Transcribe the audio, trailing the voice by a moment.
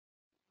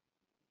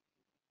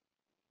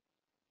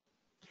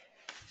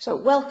So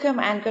welcome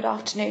and good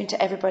afternoon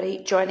to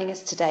everybody joining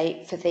us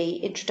today for the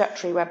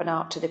introductory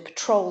webinar to the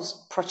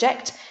Patrols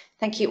project.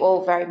 Thank you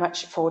all very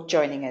much for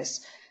joining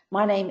us.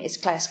 My name is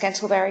Claire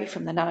Skentleberry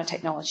from the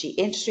Nanotechnology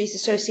Industries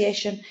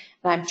Association,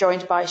 and I'm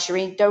joined by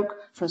Shireen Doak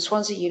from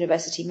Swansea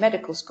University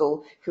Medical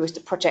School, who is the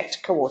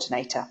project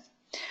coordinator.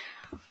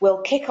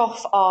 We'll kick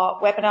off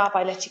our webinar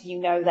by letting you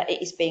know that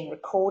it is being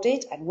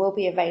recorded and will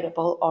be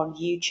available on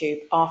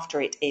YouTube after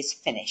it is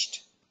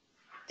finished.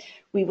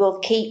 We will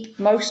keep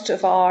most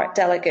of our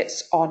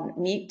delegates on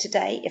mute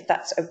today, if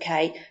that's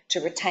okay, to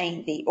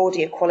retain the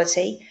audio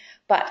quality.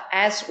 But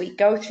as we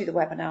go through the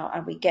webinar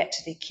and we get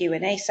to the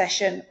Q&A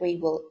session,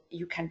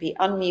 you can be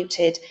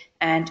unmuted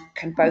and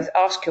can both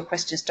ask your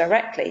questions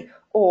directly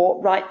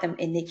or write them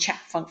in the chat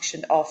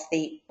function of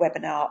the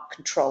webinar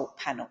control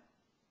panel.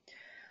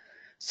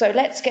 So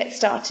let's get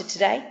started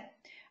today.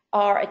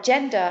 Our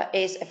agenda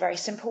is a very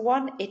simple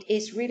one. It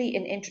is really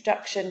an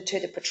introduction to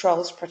the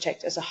Patrols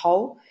project as a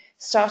whole,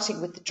 starting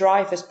with the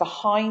drivers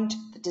behind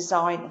the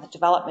design and the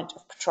development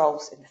of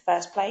Patrols in the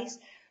first place,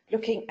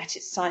 looking at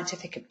its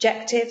scientific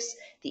objectives,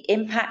 the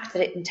impact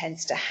that it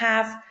intends to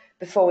have,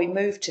 before we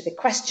move to the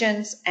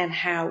questions and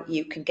how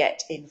you can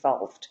get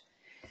involved.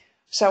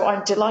 So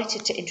I'm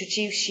delighted to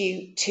introduce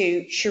you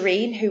to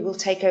Shireen, who will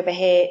take over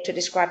here to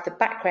describe the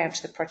background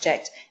to the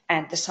project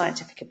and the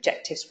scientific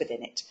objectives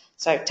within it.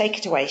 So take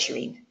it away,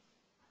 Shireen.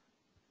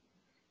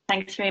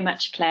 Thanks very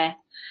much, Claire.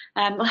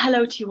 Well,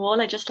 hello to you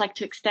all. I'd just like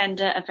to extend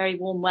a very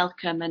warm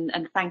welcome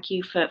and thank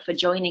you for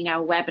joining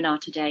our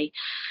webinar today.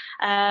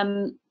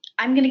 I'm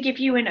going to give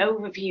you an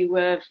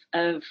overview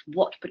of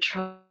what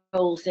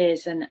Patrols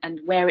is and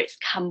where it's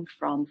come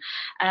from.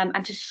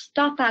 And to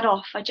start that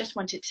off, I just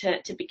wanted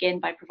to begin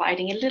by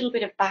providing a little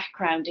bit of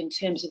background in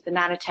terms of the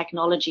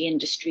nanotechnology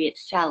industry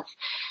itself,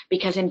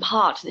 because in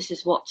part this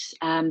is what's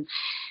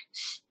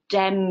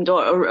stemmed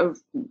or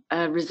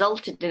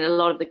resulted in a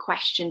lot of the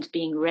questions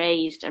being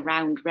raised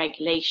around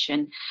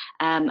regulation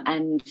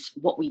and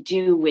what we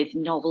do with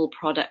novel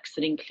products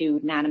that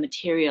include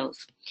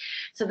nanomaterials.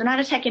 So the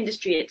nanotech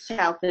industry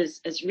itself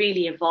has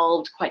really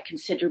evolved quite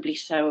considerably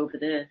so over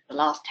the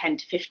last 10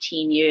 to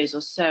 15 years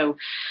or so.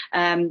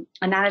 And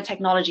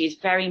nanotechnology is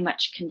very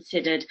much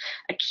considered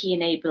a key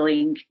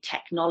enabling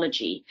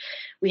technology.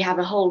 We have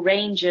a whole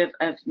range of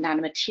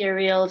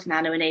nanomaterials,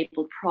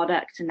 nano-enabled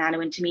products and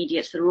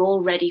nano-intermediates that are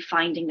already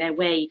finding their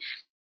way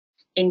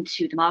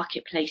into the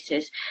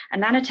marketplaces.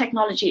 And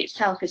nanotechnology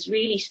itself is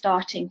really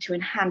starting to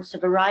enhance a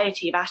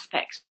variety of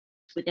aspects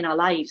within our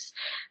lives.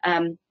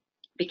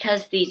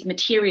 Because these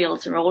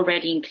materials are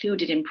already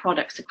included in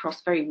products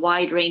across very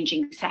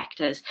wide-ranging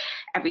sectors,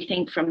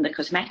 everything from the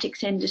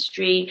cosmetics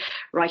industry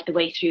right the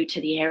way through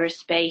to the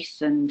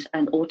aerospace and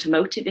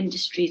automotive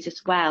industries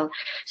as well.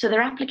 So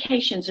their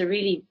applications are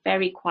really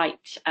very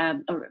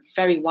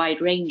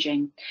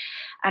wide-ranging.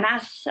 And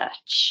as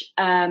such,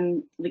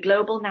 the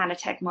global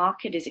nanotech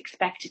market is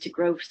expected to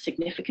grow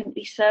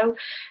significantly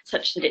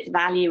such that its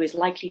value is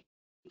likely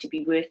to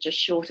be worth just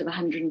short of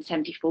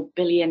 $174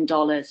 billion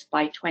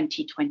by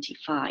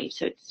 2025.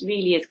 So it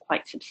really is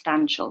quite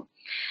substantial.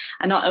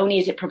 And not only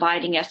is it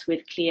providing us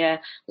with clear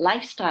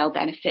lifestyle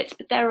benefits,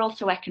 but there are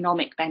also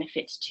economic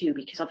benefits too,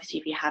 because obviously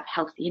if you have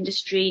healthy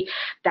industry,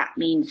 that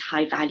means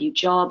high value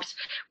jobs,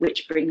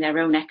 which bring their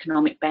own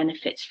economic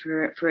benefits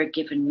for a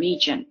given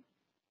region.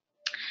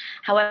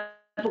 However,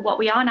 what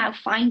we are now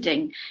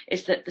finding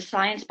is that the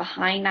science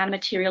behind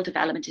nanomaterial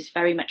development is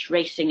very much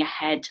racing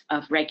ahead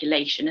of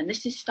regulation. And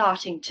this is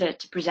starting to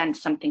present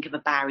something of a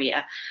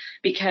barrier,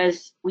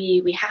 because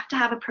we have to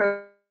have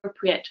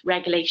appropriate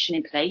regulation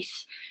in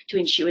place to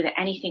ensure that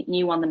anything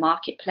new on the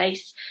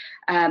marketplace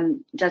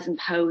doesn't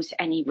pose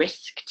any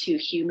risk to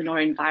human or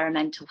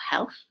environmental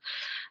health.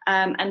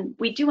 And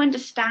we do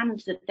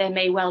understand that there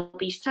may well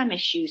be some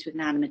issues with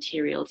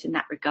nanomaterials in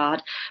that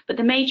regard, but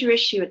the major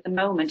issue at the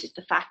moment is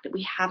the fact that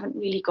we haven't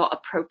really got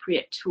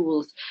appropriate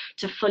tools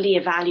to fully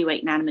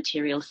evaluate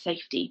nanomaterial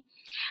safety.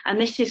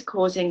 And this is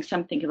causing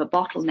something of a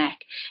bottleneck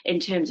in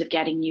terms of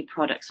getting new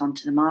products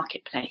onto the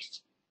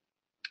marketplace.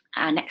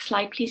 Next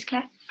slide, please,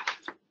 Claire.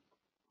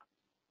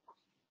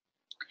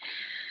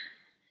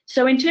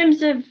 So in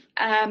terms of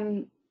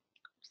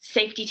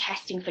safety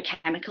testing for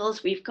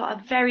chemicals, we've got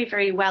a very,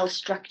 very well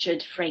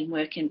structured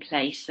framework in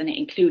place, and it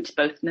includes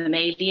both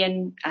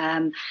mammalian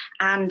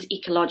and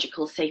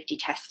ecological safety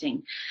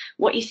testing.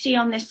 What you see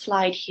on this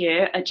slide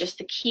here are just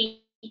the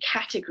key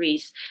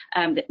categories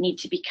that need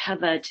to be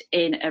covered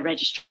in a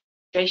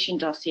registration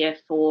dossier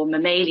for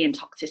mammalian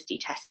toxicity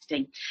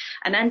testing.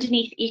 And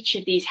underneath each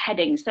of these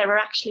headings, there are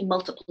actually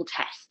multiple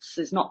tests.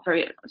 It's not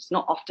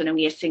often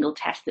only a single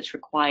test that's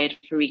required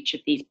for each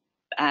of these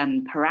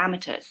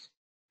parameters.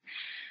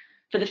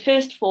 For the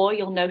first four,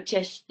 you'll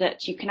notice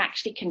that you can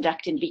actually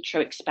conduct in vitro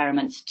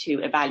experiments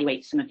to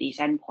evaluate some of these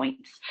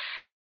endpoints.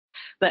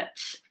 But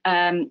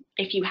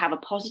if you have a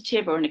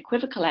positive or an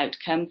equivocal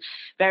outcome,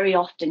 very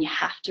often you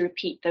have to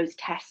repeat those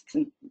tests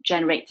and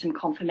generate some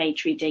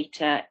confirmatory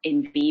data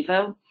in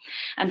vivo.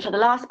 And for the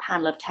last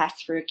panel of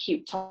tests for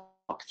acute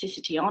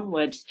toxicity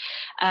onwards,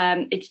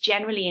 it's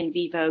generally in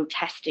vivo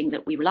testing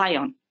that we rely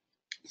on.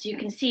 So you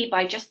can see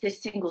by just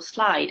this single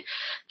slide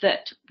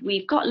that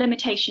we've got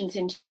limitations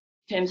in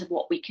terms of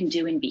what we can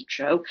do in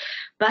vitro,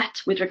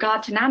 but with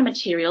regard to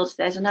nanomaterials,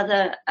 there's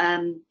another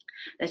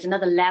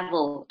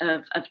level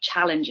of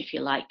challenge, if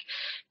you like,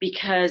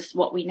 because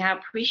what we now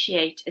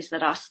appreciate is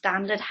that our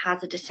standard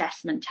hazard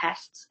assessment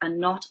tests are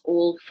not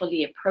all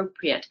fully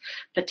appropriate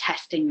for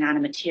testing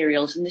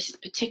nanomaterials, and this is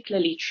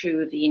particularly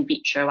true of the in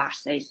vitro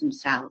assays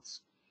themselves.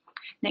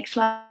 Next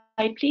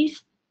slide,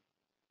 please.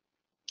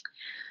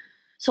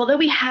 So although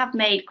we have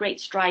made great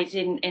strides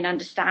in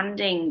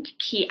understanding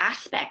key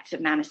aspects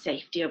of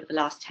nanosafety over the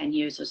last 10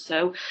 years or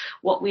so,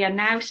 what we are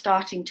now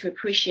starting to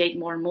appreciate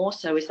more and more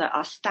so is that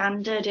our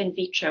standard in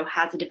vitro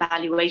hazard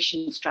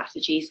evaluation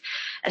strategies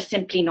are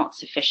simply not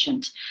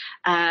sufficient.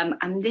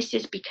 And this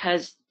is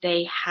because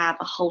they have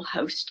a whole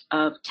host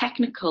of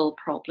technical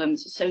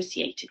problems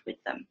associated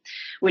with them,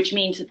 which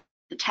means that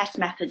the test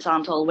methods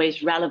aren't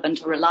always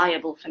relevant or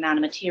reliable for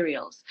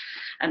nanomaterials.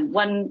 And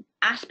one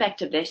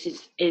aspect of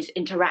this is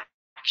interaction.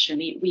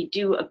 We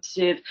do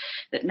observe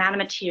that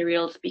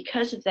nanomaterials,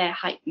 because of their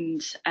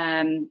heightened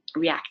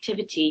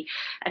reactivity,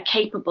 are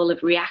capable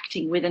of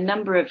reacting with a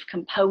number of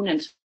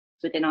components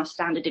within our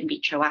standard in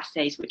vitro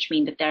assays, which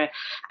mean that their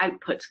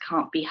outputs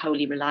can't be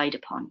wholly relied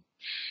upon.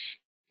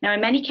 Now,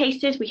 in many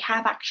cases, we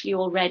have actually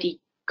already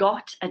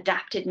got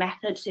adapted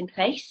methods in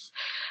place,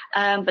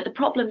 but the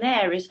problem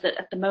there is that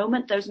at the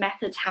moment those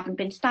methods haven't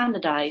been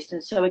standardized,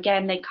 and so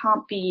again they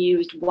can't be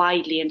used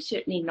widely, and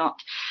certainly not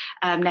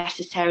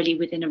necessarily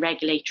within a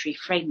regulatory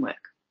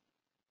framework.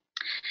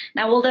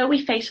 Now, although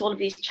we face all of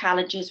these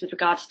challenges with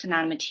regards to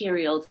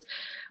nanomaterials,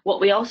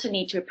 what we also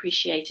need to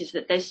appreciate is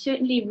that there's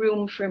certainly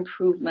room for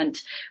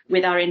improvement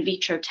with our in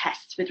vitro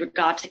tests with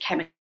regard to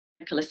chemical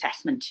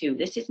assessment too.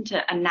 This isn't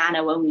a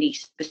nano-only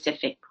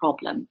specific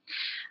problem.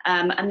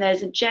 And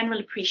there's a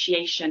general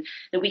appreciation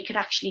that we could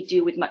actually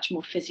do with much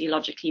more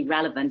physiologically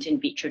relevant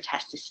in vitro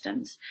test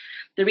systems.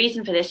 The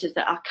reason for this is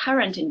that our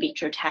current in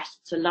vitro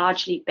tests are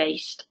largely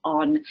based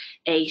on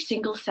a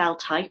single cell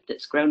type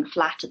that's grown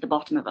flat at the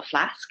bottom of a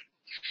flask.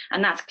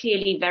 And that's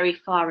clearly very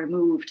far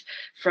removed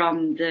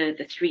from the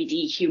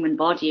 3D human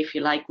body, if you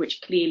like,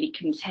 which clearly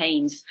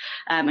contains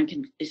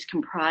is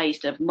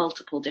comprised of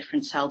multiple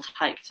different cell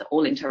types that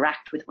all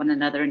interact with one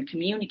another and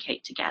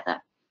communicate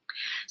together.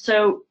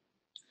 So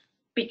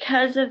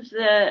because of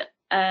the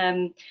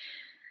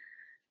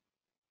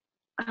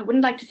I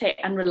wouldn't like to say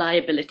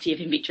unreliability of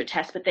in vitro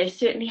tests, but they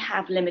certainly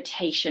have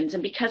limitations.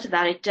 And because of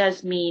that, it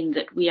does mean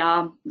that we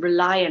are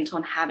reliant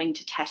on having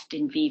to test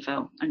in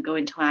vivo and go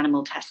into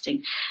animal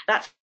testing.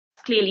 That's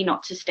clearly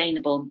not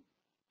sustainable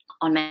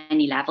on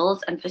many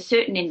levels. And for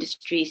certain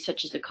industries,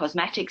 such as the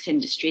cosmetics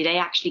industry, they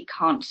actually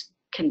can't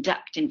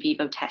conduct in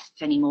vivo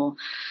tests anymore.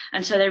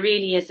 And so there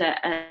really is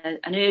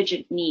an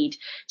urgent need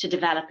to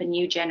develop a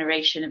new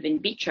generation of in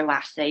vitro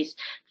assays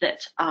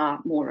that are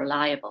more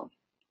reliable.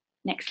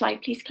 Next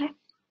slide, please, Claire.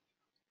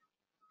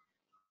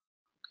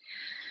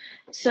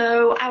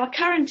 So our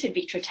current in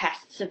vitro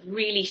tests have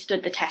really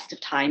stood the test of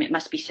time, it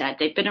must be said.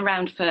 They've been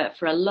around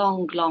for a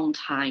long, long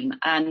time.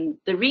 And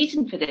the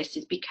reason for this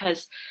is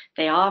because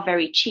they are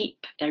very cheap,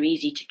 they're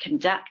easy to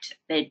conduct,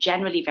 they're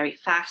generally very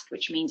fast,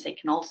 which means they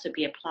can also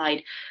be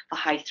applied for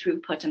high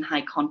throughput and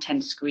high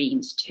content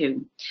screens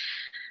too.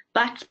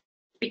 But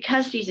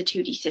because these are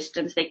 2D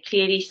systems, they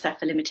clearly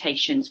suffer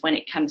limitations when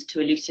it comes to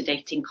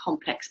elucidating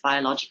complex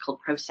biological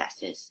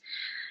processes.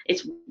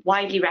 It's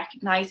widely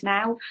recognized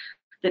now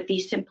that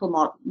these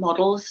simple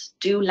models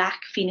do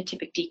lack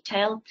phenotypic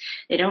detail.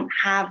 They don't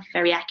have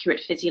very accurate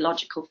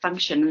physiological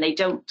function, and they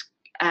don't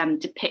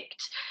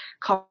depict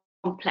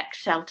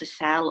complex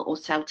cell-to-cell or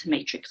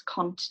cell-to-matrix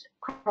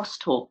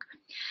crosstalk.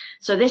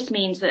 So this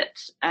means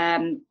that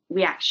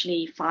we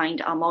actually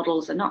find our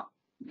models are not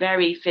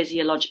very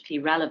physiologically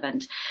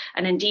relevant.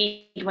 And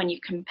indeed, when you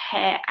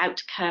compare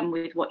outcome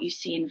with what you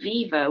see in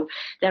vivo,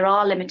 there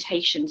are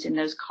limitations in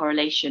those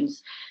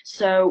correlations.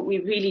 So we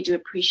really do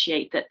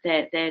appreciate that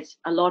there's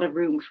a lot of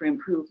room for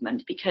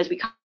improvement, because we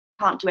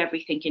can't do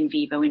everything in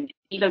vivo. In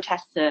vivo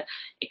tests are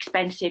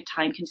expensive,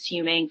 time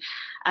consuming,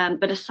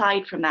 but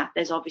aside from that,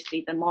 there's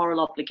obviously the moral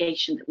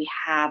obligation that we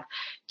have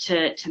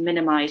to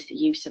minimize the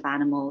use of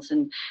animals,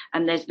 and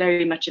there's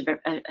very much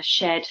a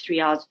shared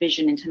 3Rs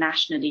vision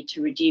internationally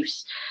to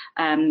reduce,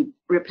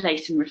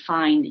 replace and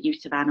refine the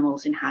use of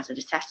animals in hazard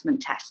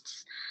assessment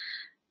tests.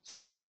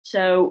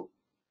 So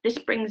this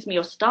brings me,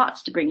 or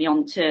starts to bring me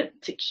on to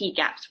key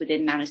gaps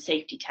within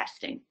nanosafety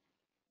testing.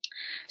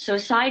 So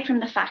aside from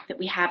the fact that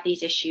we have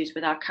these issues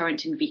with our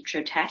current in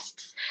vitro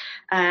tests,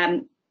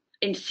 in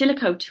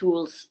silico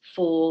tools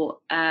for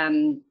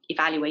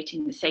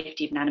evaluating the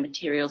safety of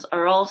nanomaterials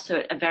are also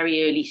at a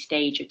very early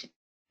stage of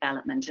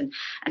development,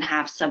 and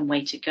have some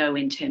way to go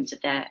in terms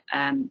of their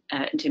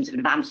in terms of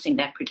advancing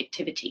their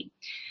predictivity.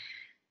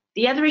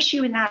 The other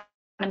issue in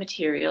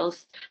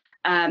nanomaterials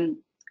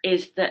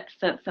is that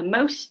for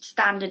most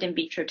standard in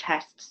vitro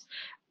tests,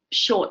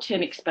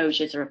 short-term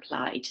exposures are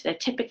applied. They're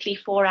typically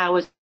 4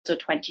 hours or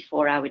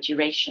 24-hour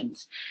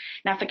durations.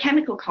 Now, for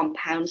chemical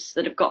compounds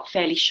that have got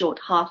fairly short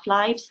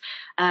half-lives,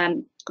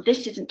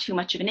 this isn't too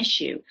much of an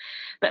issue.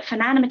 But for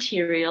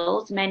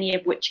nanomaterials, many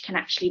of which can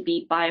actually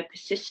be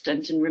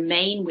biopersistent and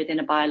remain within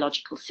a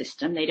biological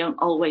system, they don't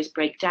always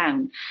break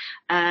down.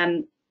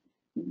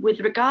 With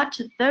regard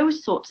to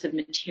those sorts of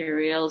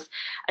materials,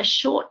 a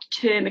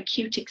short-term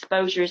acute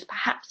exposure is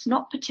perhaps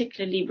not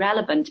particularly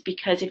relevant,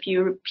 because if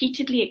you're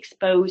repeatedly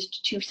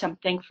exposed to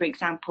something, for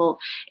example,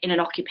 in an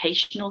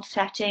occupational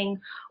setting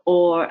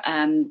or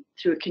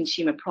through a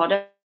consumer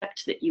product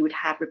that you would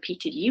have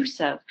repeated use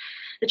of,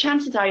 the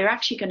chances are you're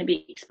actually going to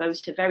be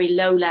exposed to very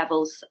low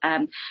levels,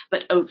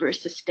 but over a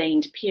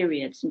sustained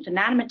period. And for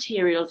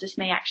nanomaterials, this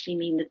may actually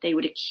mean that they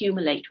would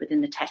accumulate within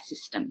the test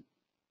system.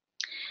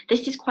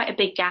 This is quite a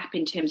big gap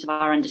in terms of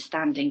our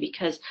understanding,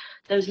 because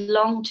those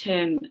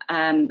long-term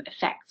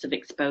effects of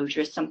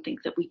exposure is something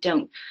that we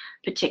don't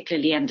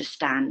particularly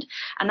understand.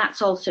 And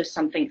that's also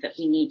something that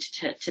we need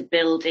to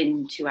build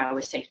into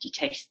our safety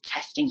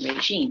testing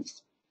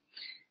regimes.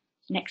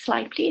 Next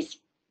slide, please.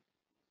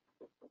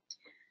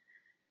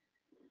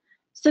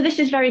 So this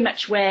is very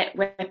much where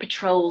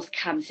Patrols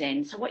comes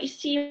in. So what you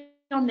see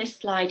on this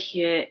slide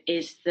here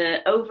is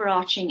the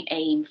overarching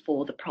aim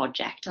for the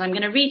project. And I'm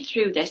going to read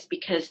through this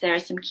because there are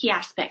some key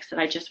aspects that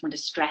I just want to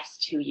stress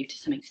to you to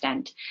some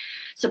extent.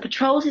 So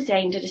Patrols is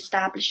aimed at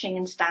establishing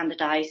and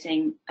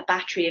standardizing a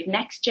battery of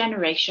next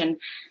generation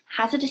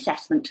hazard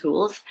assessment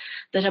tools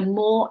that are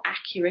more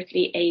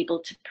accurately able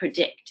to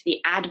predict the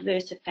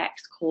adverse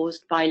effects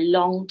caused by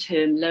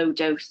long-term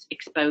low-dose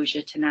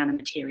exposure to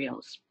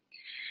nanomaterials.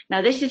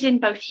 Now, this is in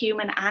both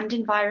human and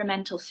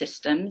environmental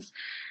systems,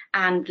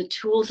 and the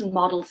tools and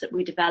models that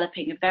we're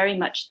developing are very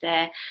much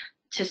there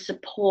to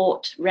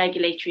support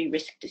regulatory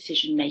risk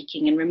decision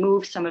making and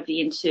remove some of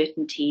the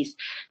uncertainties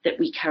that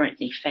we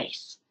currently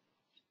face.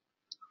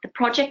 The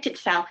project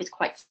itself is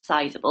quite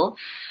sizable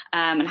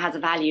and has a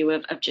value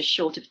of just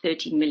short of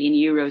 13 million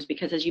euros,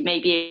 because as you may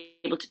be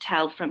able to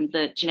tell from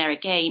the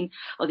generic aim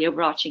or the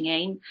overarching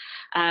aim,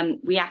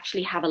 we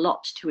actually have a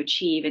lot to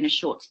achieve in a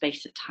short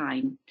space of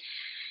time.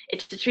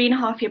 It's a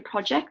 3.5-year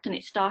project, and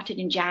it started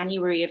in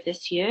January of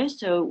this year.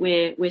 So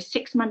we're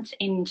 6 months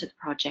into the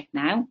project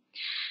now.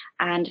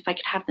 And if I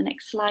could have the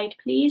next slide,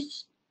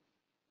 please.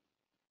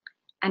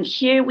 And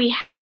here we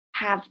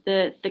have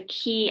the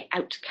key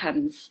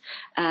outcomes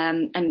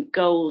and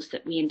goals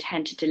that we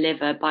intend to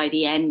deliver by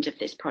the end of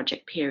this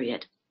project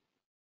period.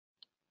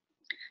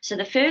 So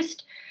the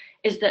first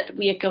is that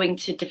we are going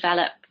to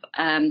develop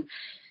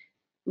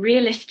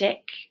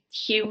realistic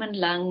human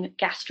lung,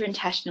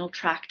 gastrointestinal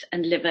tract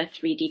and liver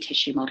 3D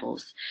tissue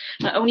models.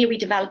 Not only are we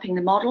developing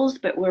the models,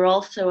 but we're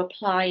also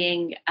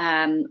applying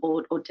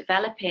or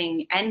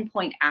developing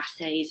endpoint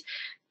assays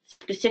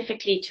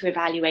specifically to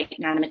evaluate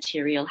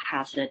nanomaterial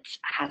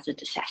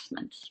hazard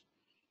assessments.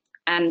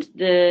 And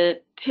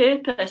the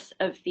purpose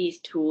of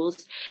these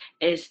tools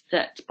is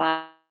that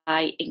by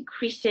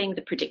increasing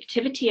the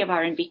predictivity of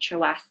our in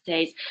vitro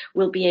assays,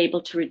 we'll be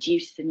able to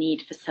reduce the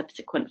need for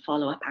subsequent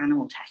follow-up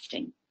animal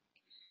testing.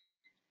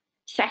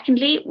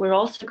 Secondly, we're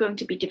also going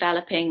to be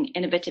developing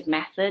innovative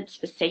methods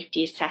for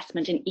safety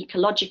assessment in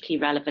ecologically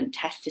relevant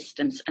test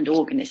systems and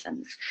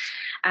organisms.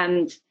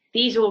 And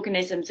these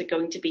organisms are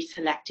going to be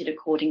selected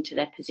according to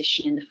their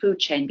position in the food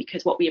chain,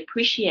 because what we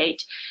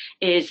appreciate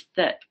is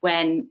that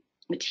when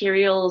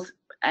materials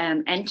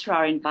enter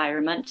our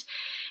environment,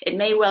 it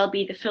may well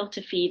be the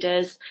filter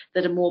feeders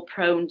that are more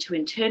prone to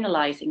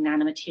internalizing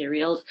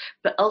nanomaterials,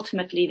 but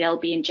ultimately they'll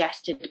be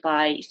ingested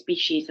by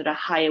species that are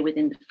higher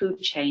within the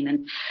food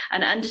chain.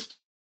 And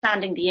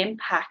understanding the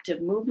impact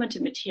of movement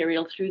of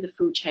material through the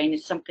food chain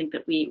is something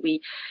that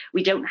we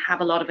don't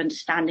have a lot of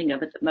understanding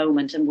of at the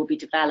moment, and will be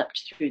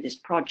developed through this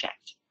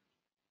project.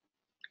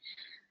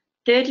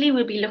 Thirdly,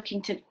 we'll be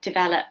looking to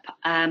develop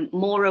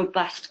more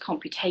robust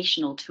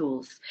computational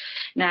tools.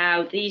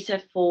 Now, these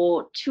are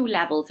for 2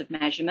 levels of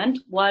measurement.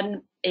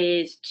 One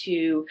is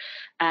to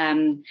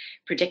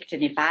predict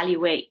and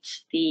evaluate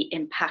the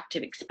impact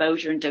of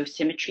exposure and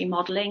dosimetry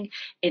modeling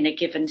in a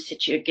given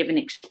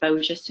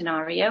exposure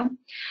scenario.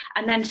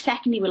 And then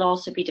secondly, we'll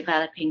also be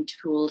developing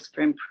tools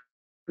for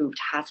improved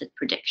hazard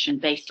prediction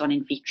based on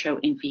in vitro,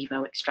 in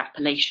vivo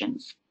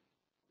extrapolations.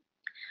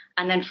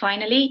 And then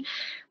finally,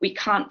 we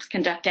can't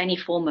conduct any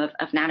form of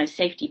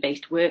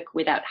nanosafety-based work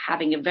without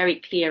having a very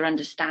clear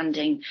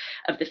understanding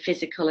of the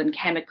physical and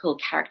chemical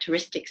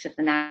characteristics of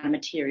the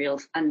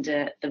nanomaterials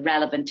under the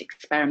relevant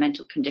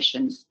experimental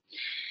conditions.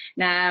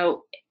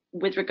 Now,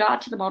 with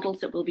regard to the models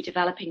that we'll be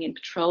developing in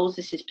Patrols,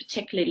 this is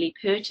particularly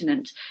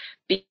pertinent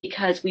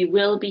because we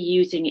will be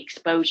using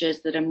exposures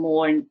that are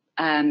more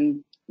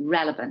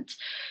relevant.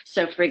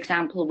 So, for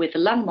example, with the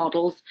lung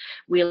models,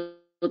 we'll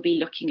be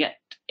looking at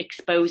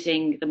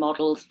exposing the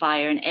models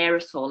via an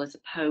aerosol as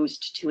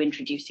opposed to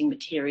introducing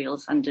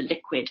materials under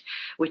liquid,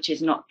 which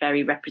is not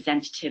very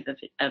representative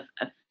of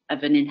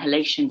an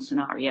inhalation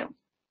scenario.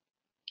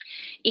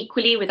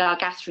 Equally, with our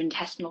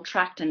gastrointestinal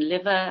tract and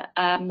liver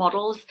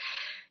models,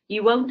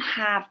 you won't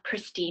have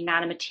pristine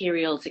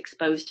nanomaterials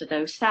exposed to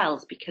those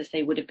cells because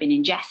they would have been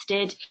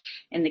ingested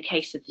in the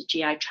case of the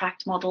GI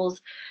tract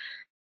models.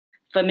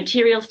 For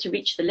materials to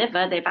reach the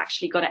liver, they've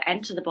actually got to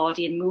enter the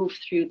body and move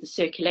through the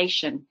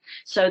circulation.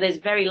 So there's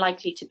very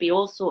likely to be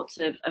all sorts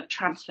of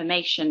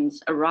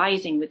transformations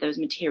arising with those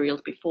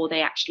materials before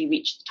they actually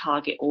reach the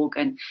target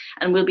organ.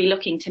 And we'll be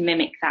looking to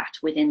mimic that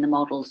within the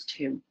models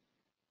too.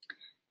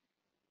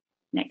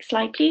 Next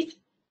slide, please.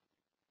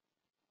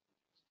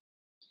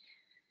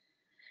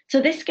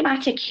 So this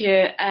schematic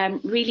here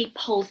really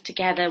pulls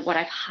together what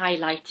I've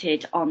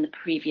highlighted on the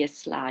previous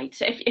slide.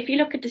 So if you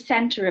look at the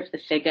center of the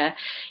figure,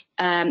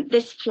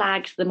 this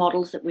flags the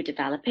models that we're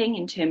developing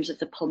in terms of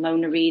the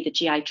pulmonary, the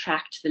GI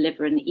tract, the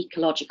liver, and the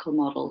ecological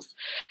models.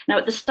 Now,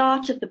 at the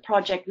start of the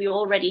project, we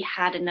already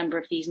had a number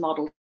of these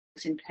models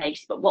in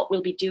place, but what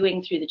we'll be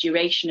doing through the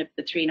duration of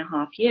the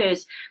 3.5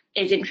 years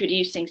is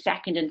introducing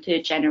second and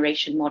third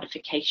generation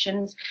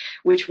modifications,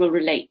 which will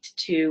relate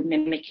to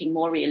mimicking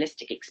more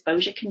realistic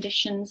exposure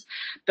conditions,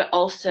 but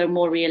also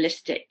more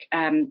realistic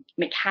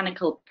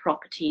mechanical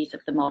properties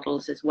of the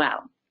models as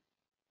well.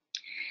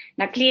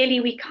 Now, clearly,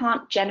 we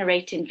can't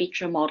generate in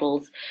vitro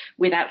models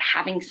without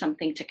having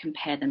something to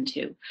compare them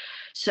to.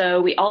 So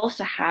we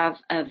also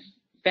have a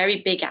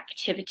very big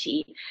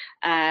activity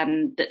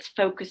that's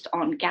focused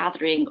on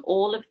gathering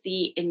all of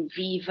the in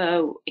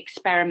vivo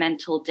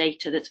experimental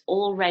data that's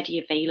already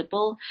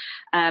available,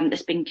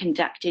 that's been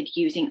conducted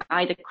using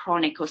either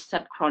chronic or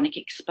subchronic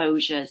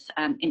exposures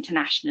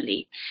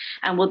internationally.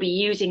 And we'll be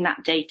using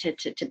that data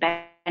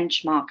to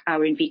benchmark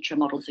our in vitro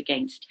models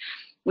against.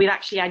 We've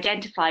actually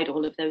identified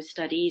all of those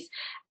studies,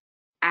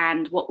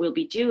 and what we'll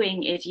be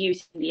doing is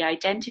using the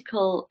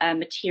identical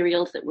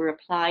materials that were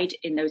applied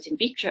in those in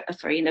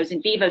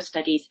vivo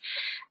studies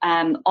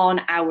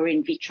on our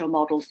in vitro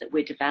models that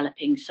we're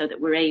developing, so that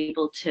we're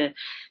able to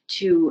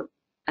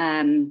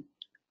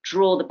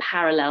draw the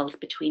parallels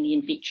between the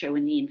in vitro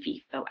and the in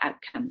vivo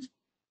outcomes.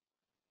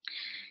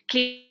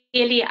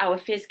 Clearly, our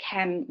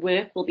phys-chem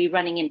work will be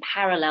running in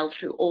parallel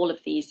through all of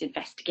these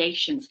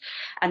investigations.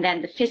 And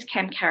then the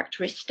phys-chem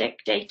characteristic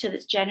data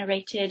that's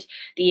generated,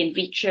 the in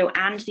vitro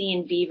and the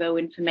in vivo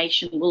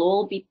information will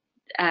all be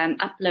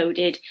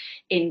uploaded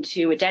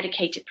into a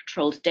dedicated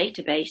Patrols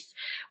database,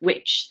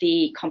 which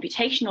the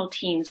computational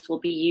teams will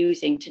be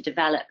using to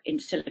develop in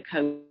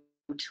silico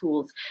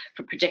tools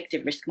for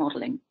predictive risk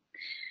modeling.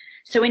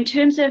 So in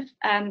terms of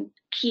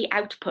key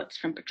outputs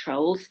from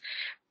Patrols,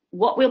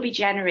 what we'll be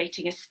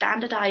generating is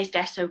standardized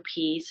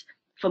SOPs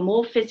for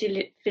more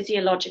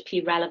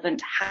physiologically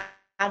relevant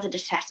hazard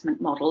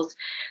assessment models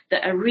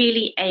that are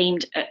really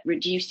aimed at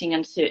reducing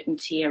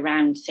uncertainty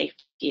around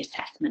safety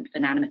assessment for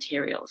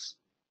nanomaterials.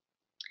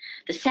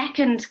 The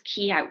second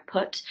key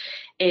output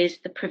is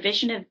the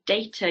provision of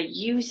data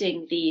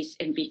using these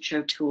in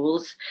vitro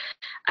tools,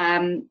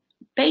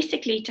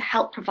 basically to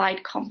help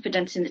provide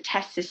confidence in the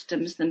test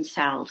systems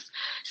themselves.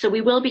 So we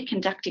will be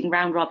conducting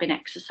round-robin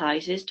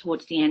exercises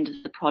towards the end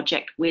of the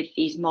project with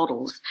these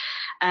models.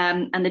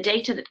 And the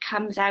data that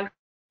comes out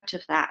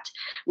of that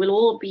will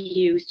all be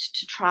used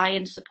to try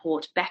and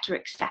support better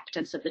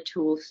acceptance of the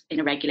tools in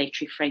a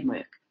regulatory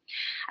framework.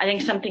 I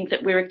think something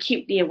that we're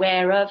acutely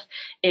aware of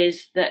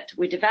is that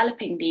we're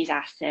developing these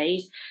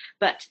assays,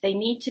 but they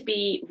need to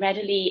be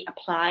readily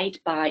applied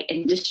by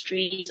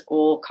industries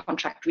or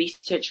contract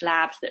research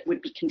labs that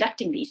would be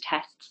conducting these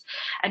tests.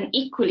 And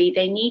equally,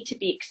 they need to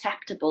be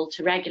acceptable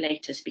to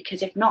regulators,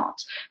 because if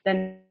not,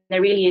 then there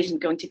really isn't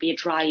going to be a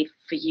drive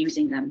for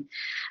using them.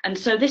 And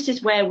so this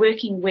is where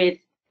working with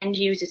end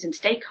users and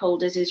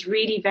stakeholders is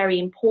really very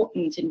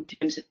important in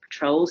terms of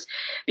Patrols,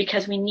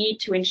 because we need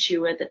to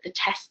ensure that the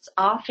tests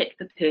are fit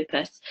for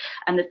purpose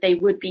and that they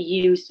would be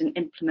used and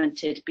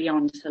implemented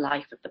beyond the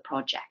life of the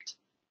project.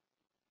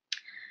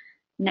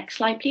 Next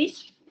slide,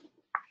 please.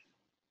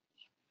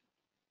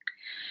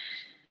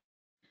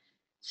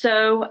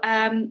 So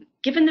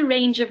given the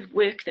range of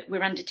work that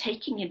we're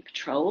undertaking in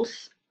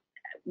Patrols,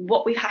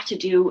 what we've had to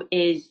do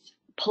is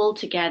pull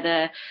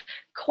together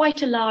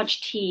quite a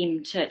large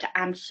team to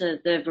answer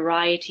the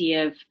variety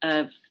of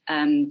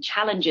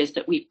challenges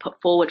that we've put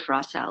forward for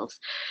ourselves.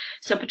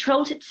 So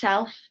Patrols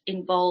itself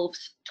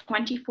involves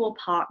 24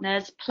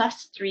 partners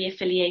plus 3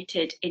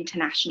 affiliated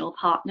international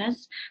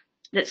partners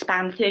that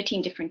span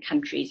 13 different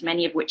countries,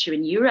 many of which are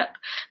in Europe,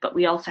 but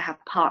we also have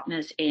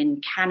partners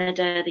in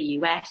Canada, the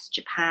US,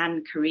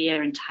 Japan,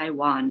 Korea, and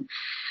Taiwan.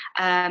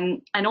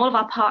 And all of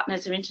our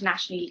partners are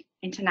internationally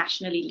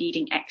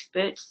leading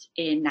experts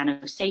in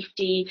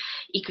nanosafety,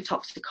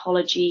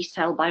 ecotoxicology,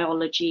 cell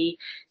biology,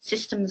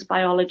 systems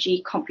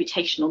biology,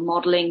 computational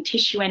modeling,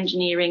 tissue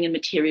engineering, and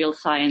material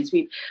science.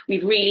 We've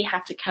really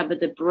had to cover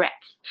the breadth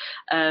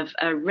of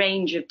a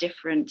range of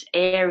different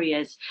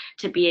areas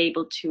to be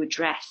able to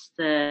address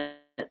the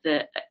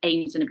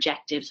aims and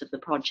objectives of the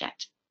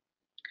project.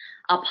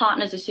 Our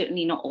partners are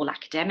certainly not all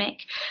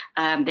academic.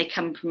 They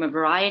come from a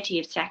variety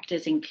of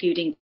sectors,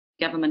 including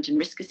government and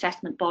risk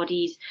assessment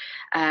bodies,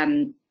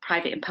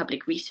 private and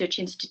public research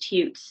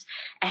institutes,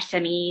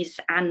 SMEs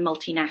and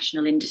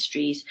multinational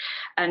industries.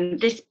 And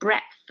this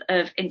breadth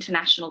of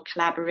international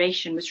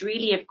collaboration was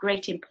really of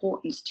great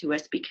importance to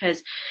us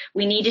because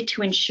we needed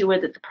to ensure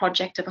that the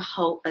project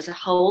as a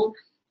whole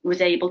was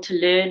able to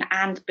learn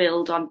and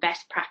build on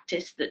best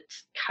practice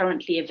that's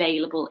currently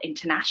available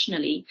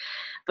internationally.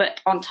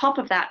 But on top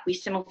of that, we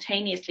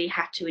simultaneously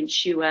had to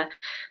ensure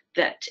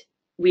that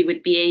we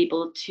would be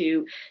able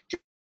to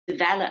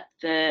develop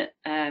the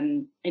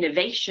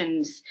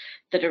innovations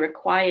that are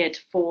required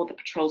for the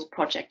Patrols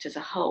project as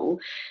a whole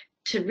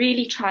to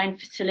really try and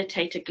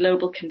facilitate a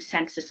global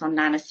consensus on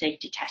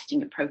nanosafety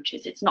testing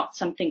approaches. It's not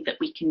something that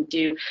we can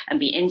do and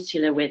be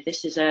insular with.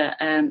 This is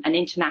an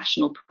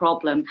international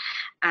problem,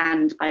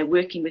 and by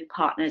working with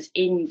partners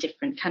in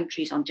different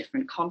countries on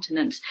different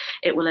continents,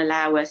 it will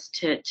allow us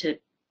to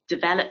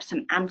develop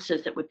some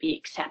answers that would be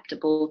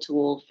acceptable to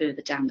all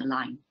further down the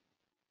line.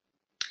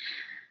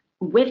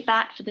 With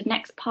that, for the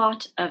next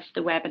part of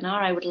the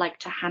webinar, I would like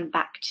to hand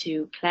back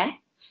to Claire.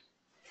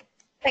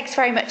 Thanks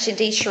very much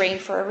indeed, Shireen,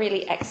 for a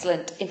really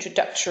excellent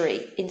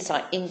introductory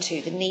insight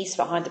into the needs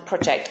behind the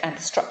project and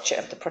the structure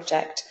of the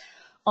project.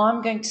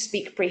 I'm going to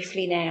speak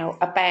briefly now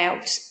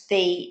about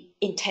the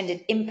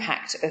intended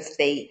impact of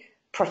the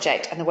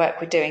project and the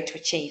work we're doing to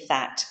achieve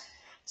that.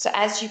 So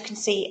as you can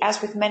see,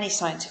 as with many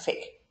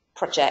scientific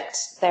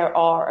projects, there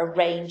are a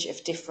range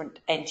of different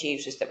end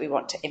users that we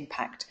want to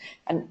impact.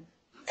 And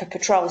for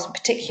Patrols in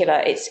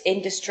particular, it's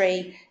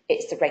industry,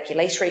 it's the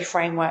regulatory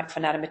framework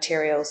for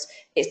nanomaterials,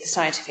 it's the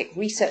scientific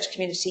research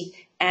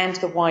community, and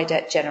the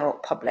wider general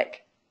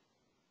public.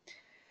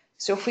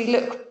 So if we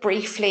look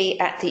briefly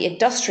at the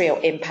industrial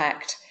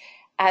impact,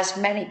 as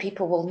many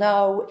people will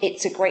know,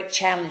 it's a great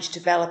challenge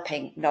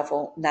developing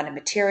novel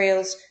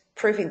nanomaterials,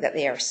 proving that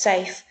they are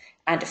safe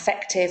and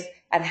effective,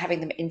 and having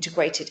them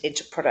integrated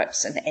into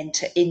products and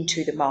enter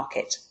into the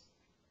market.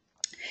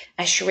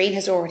 As Shireen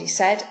has already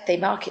said, the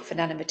market for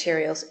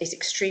nanomaterials is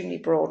extremely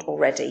broad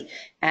already,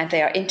 and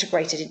they are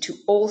integrated into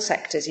all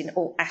sectors in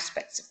all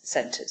aspects of the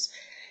centres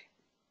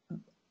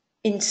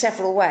in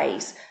several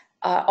ways,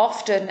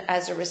 often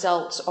as a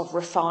result of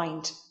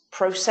refined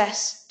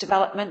process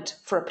development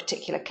for a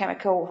particular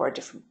chemical or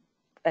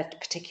a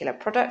particular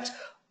product,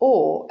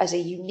 or as a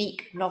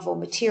unique novel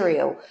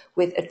material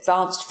with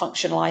advanced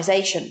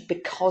functionalisation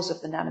because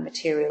of the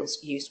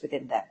nanomaterials used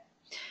within them.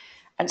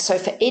 And so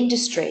for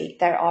industry,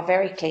 there are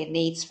very clear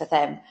needs for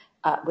them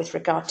with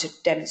regard to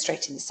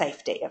demonstrating the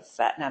safety of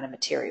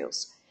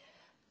nanomaterials.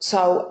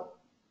 So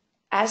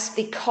as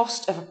the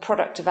cost of a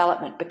product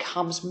development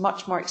becomes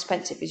much more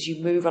expensive as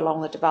you move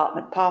along the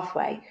development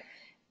pathway,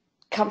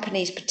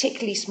 companies,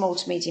 particularly small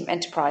to medium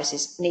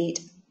enterprises,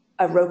 need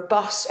a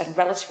robust and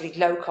relatively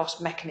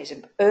low-cost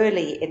mechanism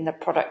early in the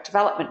product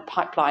development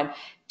pipeline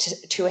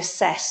to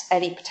assess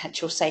any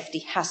potential safety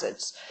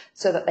hazards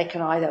so that they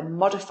can either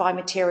modify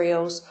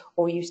materials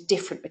or use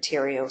different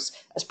materials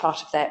as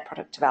part of their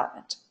product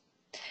development.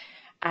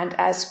 And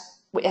as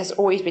has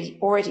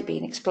already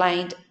been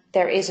explained,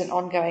 there is an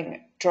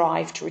ongoing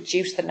drive to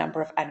reduce the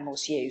number of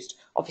animals used,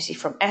 obviously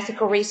from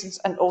ethical reasons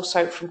and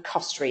also from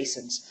cost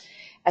reasons,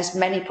 as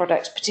many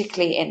products,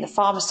 particularly in the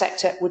pharma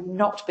sector, would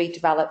not be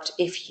developed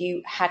if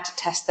you had to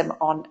test them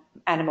on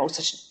animals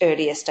at an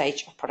earlier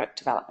stage of product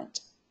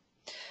development.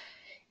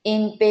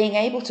 In being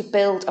able to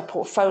build a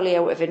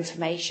portfolio of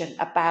information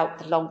about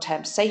the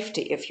long-term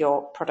safety of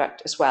your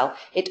product as well,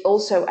 it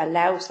also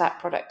allows that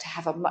product to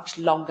have a much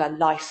longer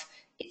life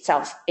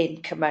itself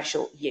in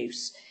commercial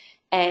use.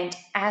 And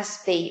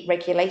as the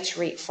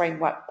regulatory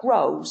framework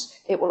grows,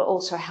 it will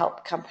also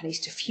help companies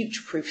to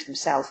future-proof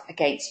themselves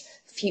against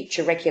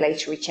future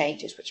regulatory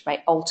changes which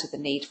may alter the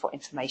need for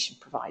information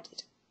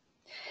provided.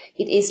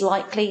 It is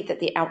likely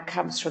that the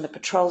outcomes from the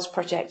Patrols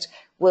project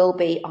will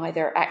be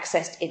either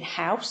accessed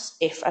in-house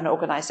if an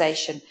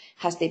organisation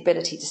has the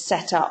ability to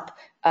set up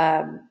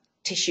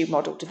tissue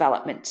model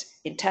development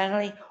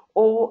internally,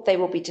 or they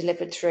will be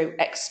delivered through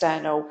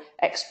external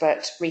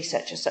expert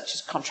researchers such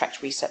as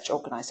contract research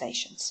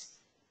organisations.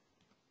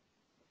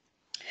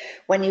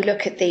 When you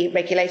look at the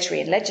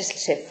regulatory and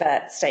legislative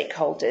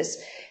stakeholders,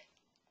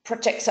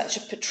 projects such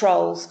as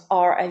Patrols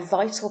are a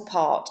vital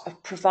part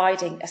of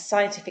providing a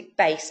scientific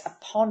base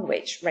upon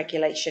which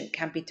regulation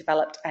can be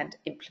developed and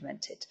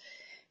implemented.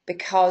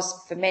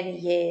 Because for many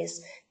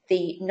years,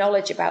 the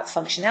knowledge about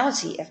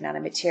functionality of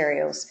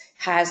nanomaterials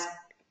has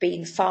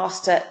been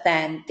faster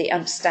than the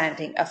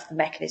understanding of the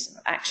mechanism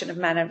of action of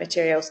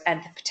nanomaterials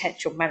and the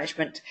potential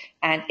management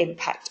and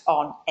impact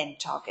on end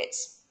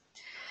targets.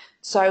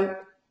 So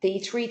the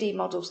 3D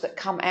models that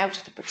come out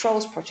of the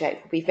Patrols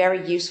project will be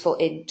very useful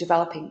in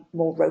developing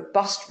more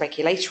robust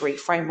regulatory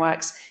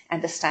frameworks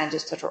and the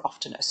standards that are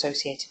often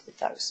associated with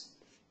those.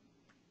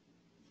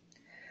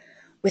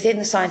 Within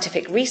the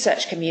scientific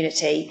research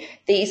community,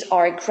 these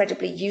are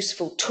incredibly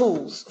useful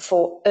tools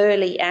for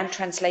early and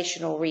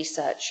translational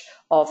research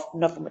of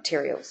novel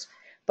materials,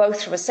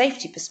 both from a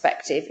safety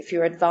perspective, if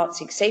you're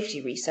advancing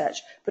safety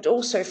research, but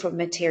also from a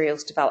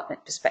materials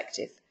development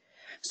perspective.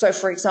 So,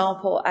 for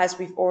example, as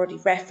we've already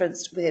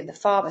referenced within the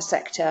pharma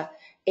sector,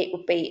 it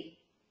would be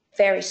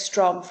very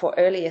strong for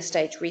earlier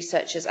stage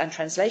researchers and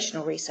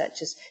translational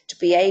researchers to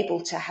be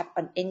able to have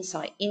an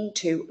insight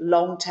into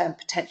long-term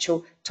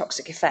potential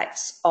toxic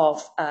effects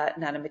of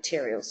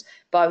nanomaterials,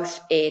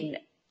 both in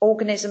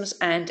organisms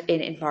and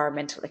in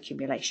environmental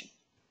accumulation.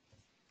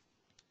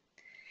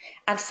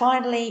 And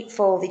finally,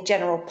 for the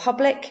general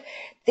public,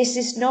 this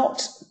is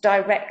not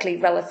directly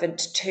relevant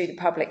to the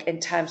public in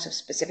terms of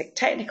specific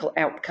technical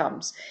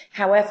outcomes.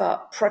 However,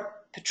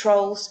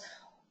 patrols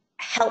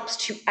helps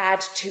to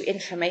add to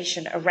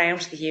information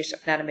around the use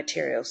of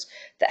nanomaterials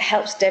that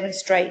helps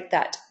demonstrate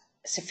that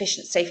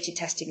sufficient safety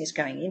testing is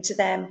going into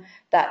them,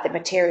 that the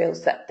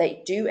materials that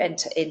they do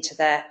enter into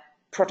their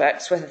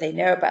products, whether they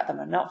know about them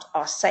or not,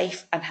 are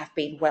safe and have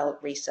been well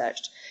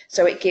researched.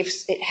 So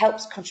it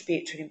helps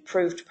contribute to an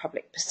improved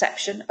public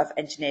perception of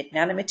engineered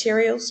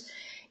nanomaterials.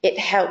 It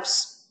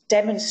helps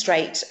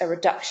demonstrate a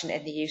reduction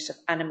in the use of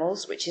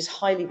animals, which is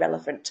highly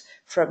relevant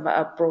from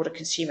a broader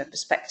consumer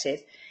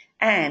perspective.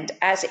 And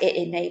as it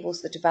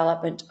enables the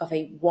development of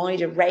a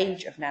wider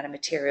range of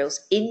nanomaterials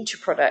into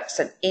products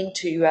and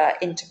into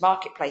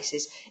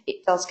marketplaces,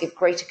 it does give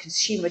greater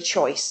consumer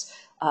choice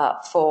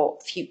for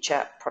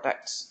future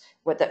products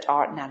that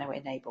are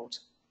nano-enabled.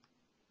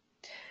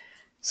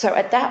 So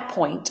at that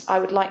point, I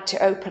would like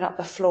to open up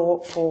the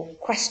floor for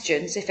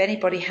questions. If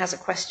anybody has a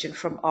question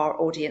from our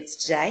audience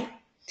today,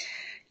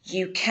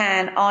 you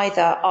can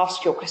either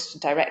ask your question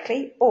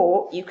directly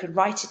or you can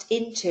write it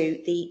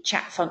into the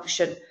chat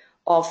function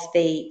of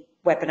the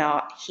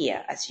webinar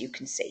here, as you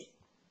can see.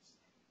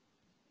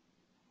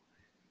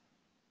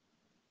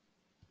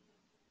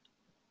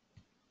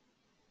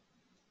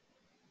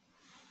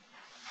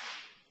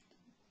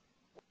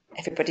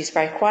 Everybody's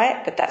very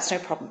quiet, but that's no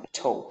problem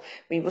at all.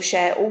 We will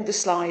share all the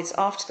slides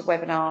after the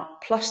webinar,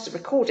 plus the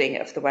recording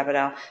of the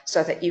webinar,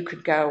 so that you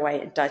could go away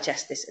and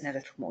digest this in a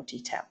little more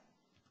detail.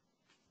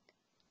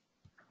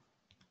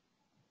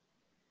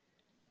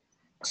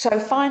 So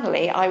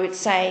finally, I would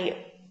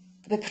say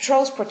the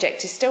Patrols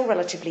project is still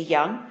relatively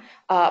young,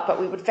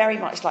 but we would very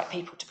much like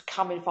people to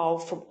become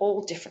involved from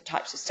all different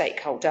types of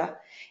stakeholder.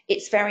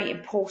 It's very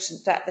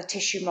important that the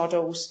tissue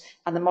models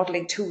and the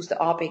modelling tools that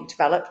are being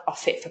developed are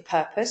fit for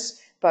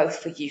purpose, both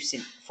for use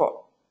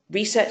for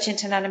research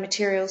into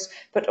nanomaterials,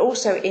 but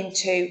also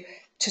to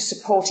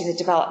supporting the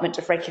development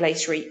of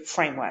regulatory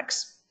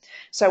frameworks.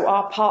 So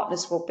our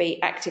partners will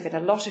be active in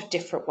a lot of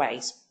different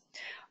ways.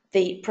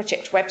 The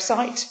project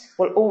website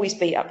will always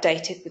be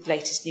updated with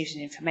latest news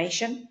and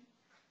information.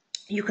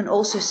 You can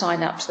also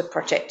sign up to the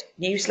project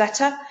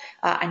newsletter,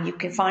 and you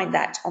can find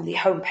that on the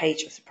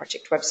homepage of the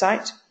project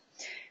website.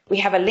 We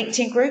have a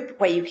LinkedIn group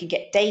where you can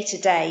get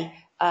day-to-day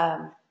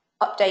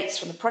updates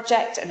from the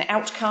project and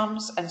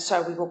outcomes, and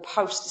so we will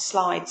post the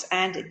slides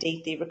and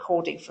indeed the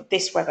recording from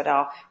this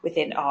webinar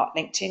within our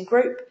LinkedIn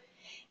group.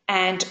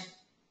 And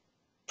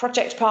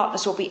project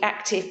partners will be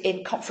active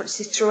in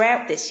conferences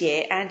throughout this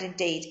year and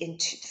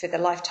indeed for the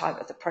lifetime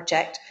of the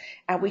project.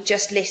 And we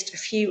just list a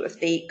few of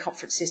the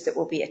conferences that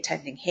we'll be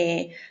attending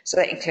here. So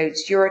that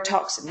includes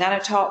Eurotox and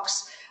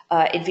Nanotox,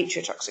 In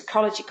Vitro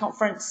Toxicology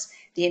Conference,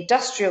 the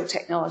Industrial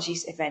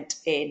Technologies event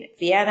in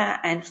Vienna,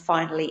 and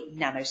finally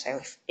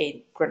NanoSafe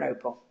in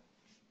Grenoble.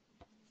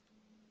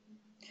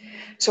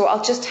 So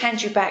I'll just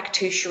hand you back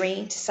to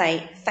Shireen to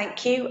say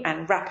thank you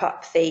and wrap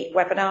up the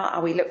webinar,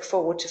 and we look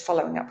forward to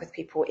following up with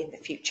people in the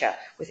future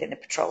within the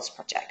Patrols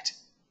project.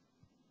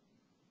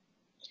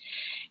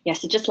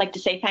 Yes, I'd just like to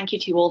say thank you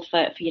to you all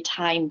for your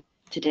time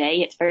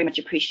today. It's very much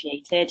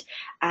appreciated.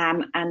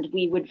 And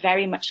we would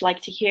very much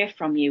like to hear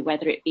from you,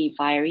 whether it be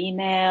via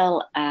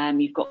email.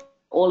 You've got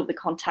all of the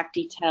contact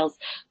details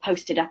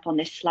posted up on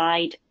this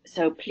slide.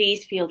 So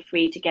please feel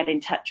free to get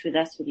in touch with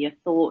us with your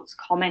thoughts,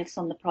 comments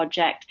on the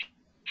project.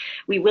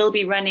 We will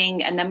be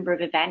running a number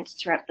of events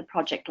throughout the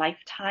project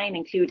lifetime,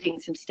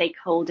 including some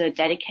stakeholder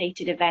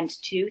dedicated events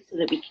too, so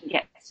that we can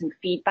get some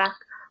feedback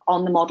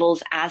on the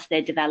models as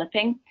they're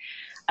developing.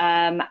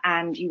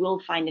 And you will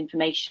find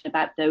information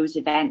about those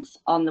events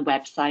on the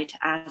website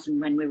as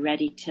and when we're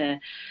ready to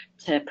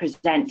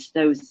present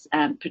those,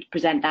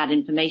 present that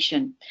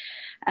information.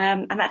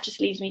 And that just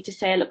leaves me to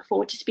say I look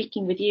forward to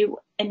speaking with you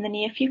in the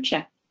near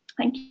future.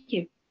 Thank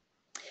you.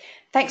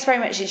 Thanks very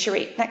much,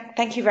 Shireen.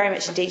 Thank you very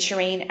much indeed,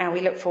 Shireen, and we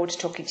look forward to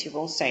talking to you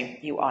all soon.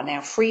 You are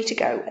now free to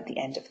go at the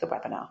end of the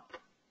webinar.